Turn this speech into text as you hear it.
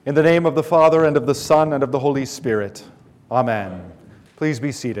In the name of the Father, and of the Son, and of the Holy Spirit. Amen. Please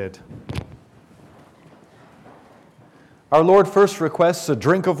be seated. Our Lord first requests a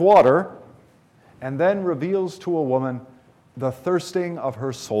drink of water, and then reveals to a woman the thirsting of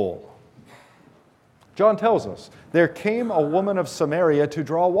her soul. John tells us, there came a woman of Samaria to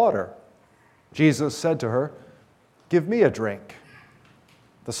draw water. Jesus said to her, "Give me a drink."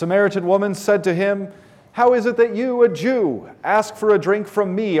 The Samaritan woman said to him, "How is it that you, a Jew, ask for a drink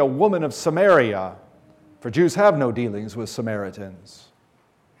from me, a woman of Samaria? For Jews have no dealings with Samaritans."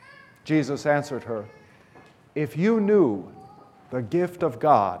 Jesus answered her, "If you knew the gift of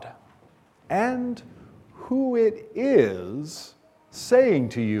God, and who it is saying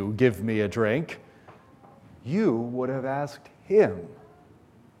to you, 'Give me a drink,' you would have asked him,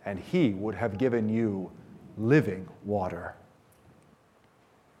 and he would have given you living water."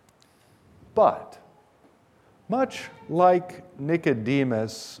 But much like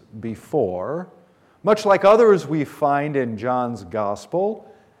Nicodemus before, much like others we find in John's Gospel,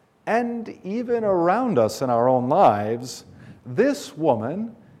 and even around us in our own lives, this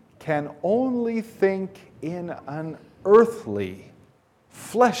woman can only think in an earthly,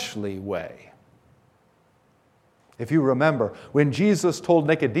 fleshly way. If you remember, when Jesus told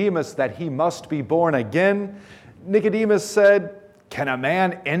Nicodemus that he must be born again, Nicodemus said, "Can a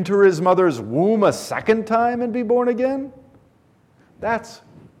man enter his mother's womb a second time and be born again?" That's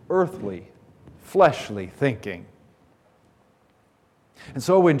earthly, fleshly thinking. And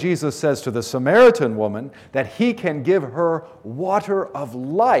so when Jesus says to the Samaritan woman that he can give her water of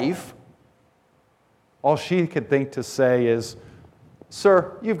life, all she could think to say is,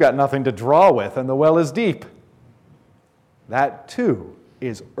 "Sir, you've got nothing to draw with, and the well is deep." That too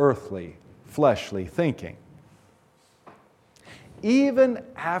is earthly, fleshly thinking. Even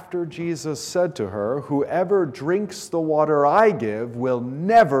after Jesus said to her, "Whoever drinks the water I give will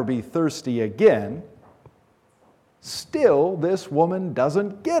never be thirsty again," still this woman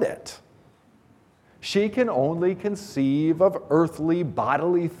doesn't get it. She can only conceive of earthly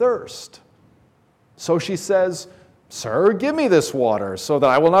bodily thirst. So she says, "Sir, give me this water so that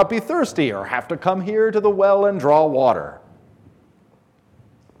I will not be thirsty or have to come here to the well and draw water."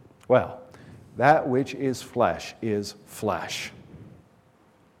 Well, that which is flesh is flesh.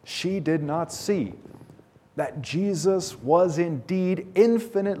 She did not see that Jesus was indeed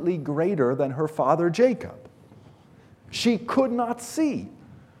infinitely greater than her father Jacob. She could not see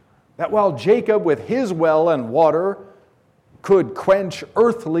that while Jacob with his well and water could quench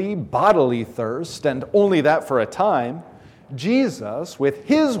earthly bodily thirst, and only that for a time, Jesus with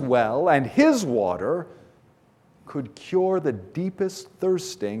his well and his water could cure the deepest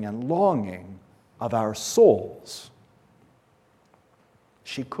thirsting and longing of our souls.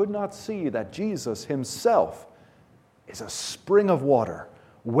 She could not see that Jesus himself is a spring of water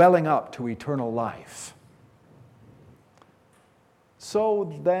welling up to eternal life.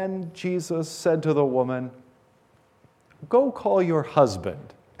 So then Jesus said to the woman, "Go call your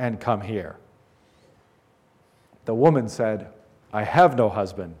husband and come here." The woman said, "I have no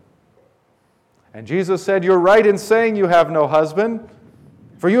husband." And Jesus said, "You're right in saying you have no husband,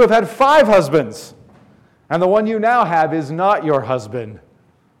 for you have had 5 husbands, and the one you now have is not your husband."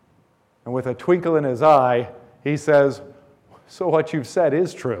 And with a twinkle in his eye, he says, "So what you've said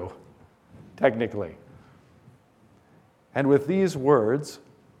is true, technically." And with these words,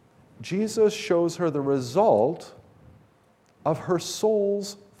 Jesus shows her the result of her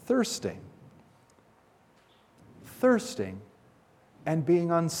soul's thirsting. Thirsting and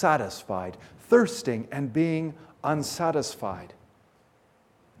being unsatisfied. Thirsting and being unsatisfied.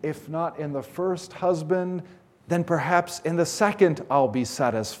 If not in the first husband, then perhaps in the second I'll be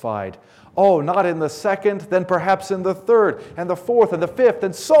satisfied. Oh, not in the second, then perhaps in the third, and the fourth, and the fifth,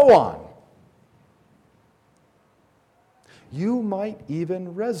 and so on. You might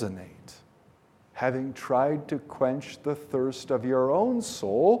even resonate, having tried to quench the thirst of your own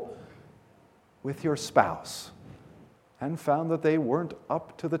soul with your spouse, and found that they weren't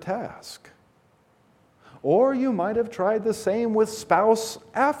up to the task. Or you might have tried the same with spouse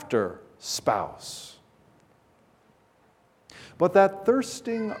after spouse. But that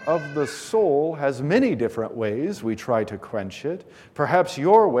thirsting of the soul has many different ways we try to quench it. Perhaps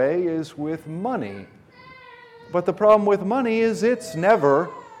your way is with money. But the problem with money is it's never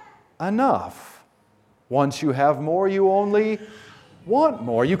enough. Once you have more, you only want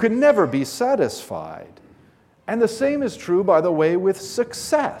more. You can never be satisfied. And the same is true, by the way, with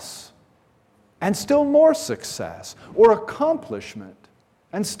success. And still more success. Or accomplishment.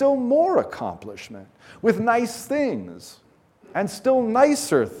 And still more accomplishment. With nice things. And still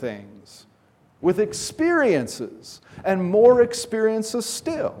nicer things. with experiences and more experiences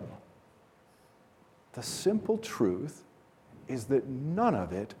still. The simple truth is that none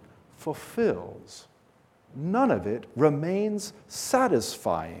of it fulfills. None of it remains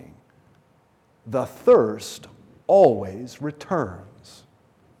satisfying. The thirst always returns.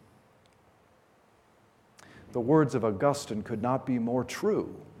 The words of Augustine could not be more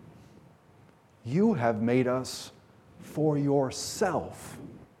true. You have made us for yourself,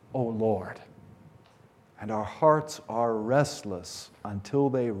 O Lord, and our hearts are restless until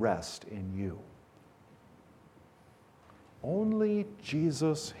they rest in you. Only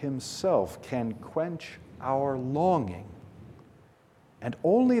Jesus himself can quench our longing, and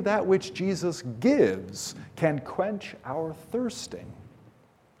only that which Jesus gives can quench our thirsting.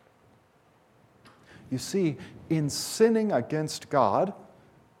 You see, in sinning against God,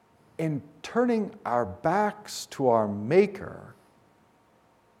 in turning our backs to our Maker,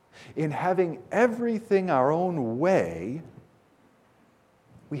 in having everything our own way,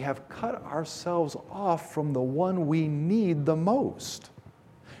 we have cut ourselves off from the one we need the most,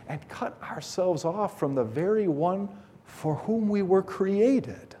 and cut ourselves off from the very one for whom we were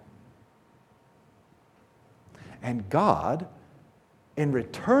created. And God, in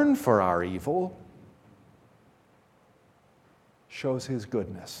return for our evil, shows his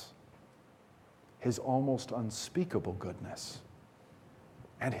goodness, his almost unspeakable goodness,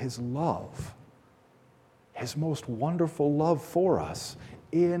 and his love, his most wonderful love for us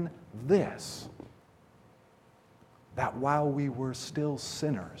in this, that while we were still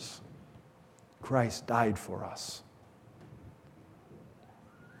sinners, Christ died for us.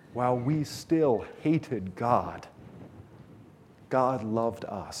 While we still hated God, God loved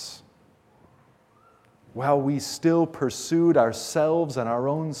us. While we still pursued ourselves and our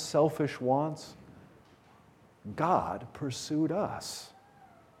own selfish wants, God pursued us.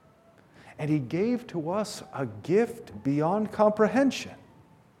 And he gave to us a gift beyond comprehension,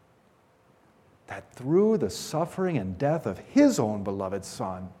 that through the suffering and death of his own beloved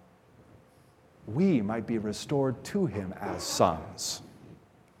Son, we might be restored to him as sons.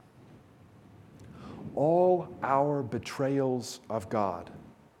 All our betrayals of God,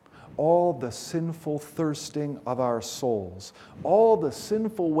 all the sinful thirsting of our souls, all the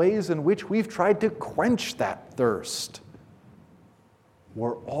sinful ways in which we've tried to quench that thirst,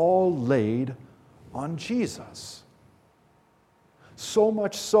 were all laid on Jesus. So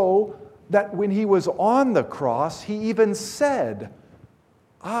much so that when he was on the cross, he even said,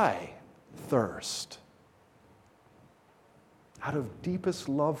 I thirst. Out of deepest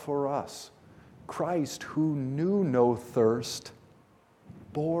love for us, Christ, who knew no thirst,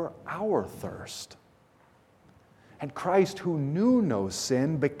 bore our thirst. And Christ, who knew no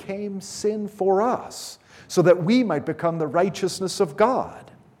sin, became sin for us, so that we might become the righteousness of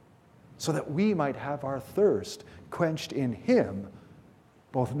God, so that we might have our thirst quenched in him,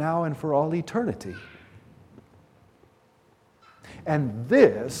 both now and for all eternity. And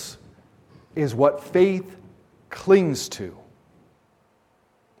this is what faith clings to.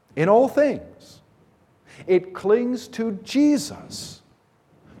 In all things, it clings to Jesus,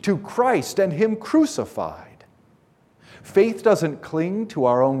 to Christ and him crucified. Faith doesn't cling to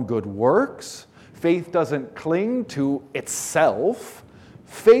our own good works. Faith doesn't cling to itself.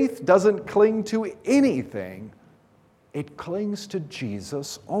 Faith doesn't cling to anything. It clings to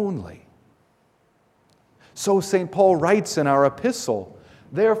Jesus only. So St. Paul writes in our epistle,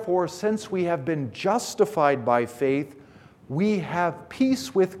 therefore, since we have been justified by faith, we have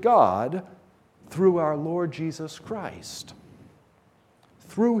peace with God through our Lord Jesus Christ.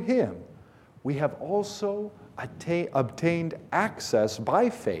 Through him, we have also obtained access by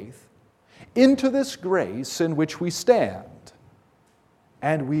faith into this grace in which we stand,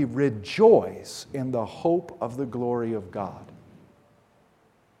 and we rejoice in the hope of the glory of God.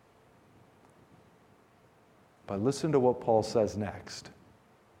 But listen to what Paul says next.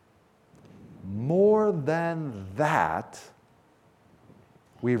 More than that,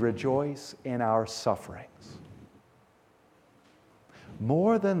 we rejoice in our sufferings.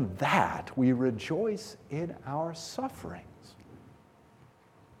 More than that, we rejoice in our sufferings.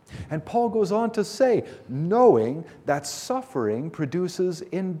 And Paul goes on to say, knowing that suffering produces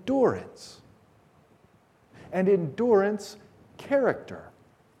endurance, and endurance, character,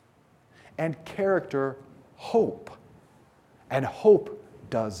 and character, hope. And hope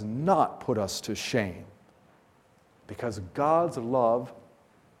does not put us to shame, because God's love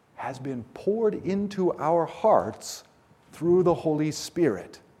has been poured into our hearts through the Holy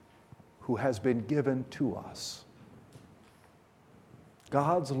Spirit, who has been given to us.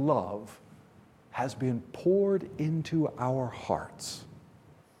 God's love has been poured into our hearts.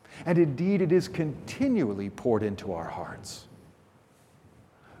 And indeed, it is continually poured into our hearts.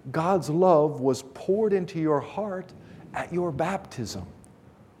 God's love was poured into your heart at your baptism,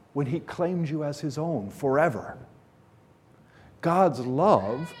 when He claimed you as His own forever. God's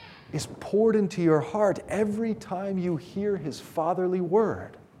love is poured into your heart every time you hear His fatherly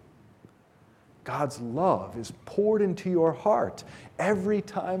word. God's love is poured into your heart every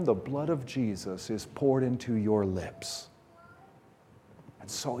time the blood of Jesus is poured into your lips. And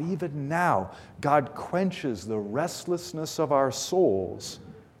so even now, God quenches the restlessness of our souls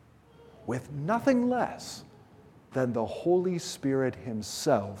with nothing less than the Holy Spirit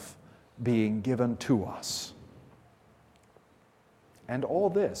Himself being given to us. And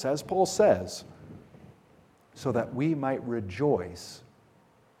all this, as Paul says, so that we might rejoice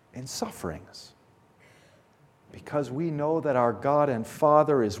in sufferings, because we know that our God and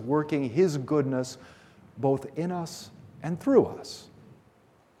Father is working His goodness both in us and through us.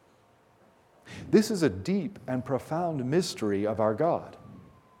 This is a deep and profound mystery of our God.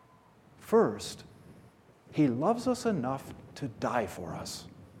 First, He loves us enough to die for us.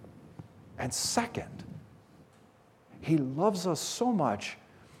 And second, He loves us so much,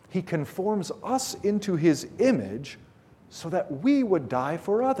 He conforms us into His image so that we would die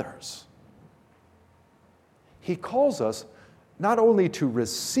for others. He calls us not only to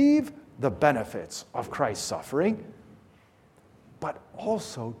receive the benefits of Christ's suffering, but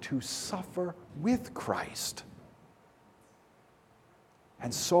also to suffer with Christ.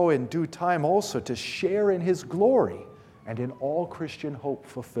 And so in due time also to share in His glory and in all Christian hope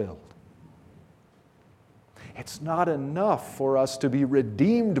fulfilled. It's not enough for us to be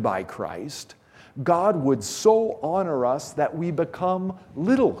redeemed by Christ. God would so honor us that we become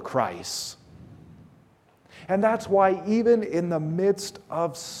little Christs. And that's why even in the midst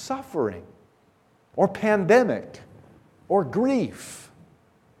of suffering or pandemic or grief,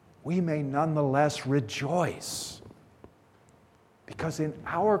 we may nonetheless rejoice. Because in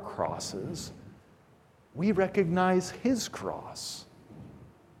our crosses, we recognize His cross.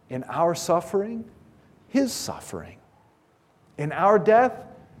 In our suffering, His suffering. In our death,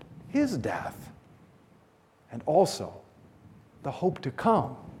 His death. And also the hope to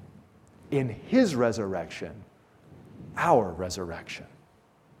come in His resurrection, our resurrection.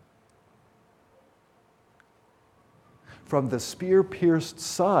 From the spear-pierced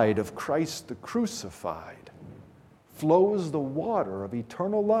side of Christ the crucified flows the water of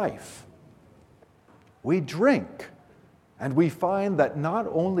eternal life. We drink, and we find that not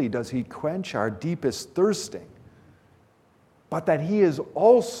only does He quench our deepest thirsting, but that He is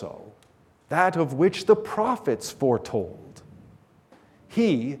also that of which the prophets foretold.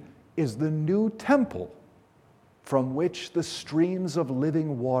 He is the new temple from which the streams of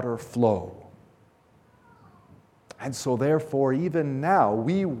living water flow. And so therefore, even now,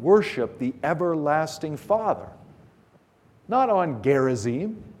 we worship the everlasting Father, not on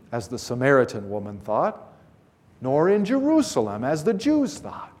Gerizim, as the Samaritan woman thought, nor in Jerusalem, as the Jews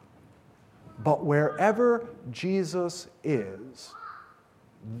thought, but wherever Jesus is,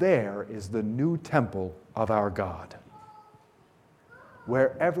 there is the new temple of our God.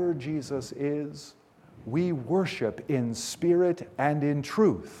 Wherever Jesus is, we worship in spirit and in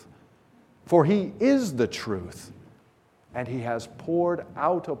truth, for He is the truth, and He has poured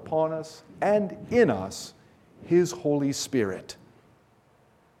out upon us and in us His Holy Spirit,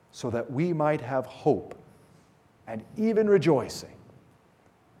 so that we might have hope and even rejoicing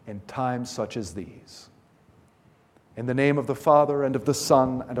in times such as these. In the name of the Father, and of the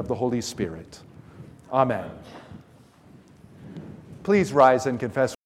Son, and of the Holy Spirit. Amen. Please rise and confess.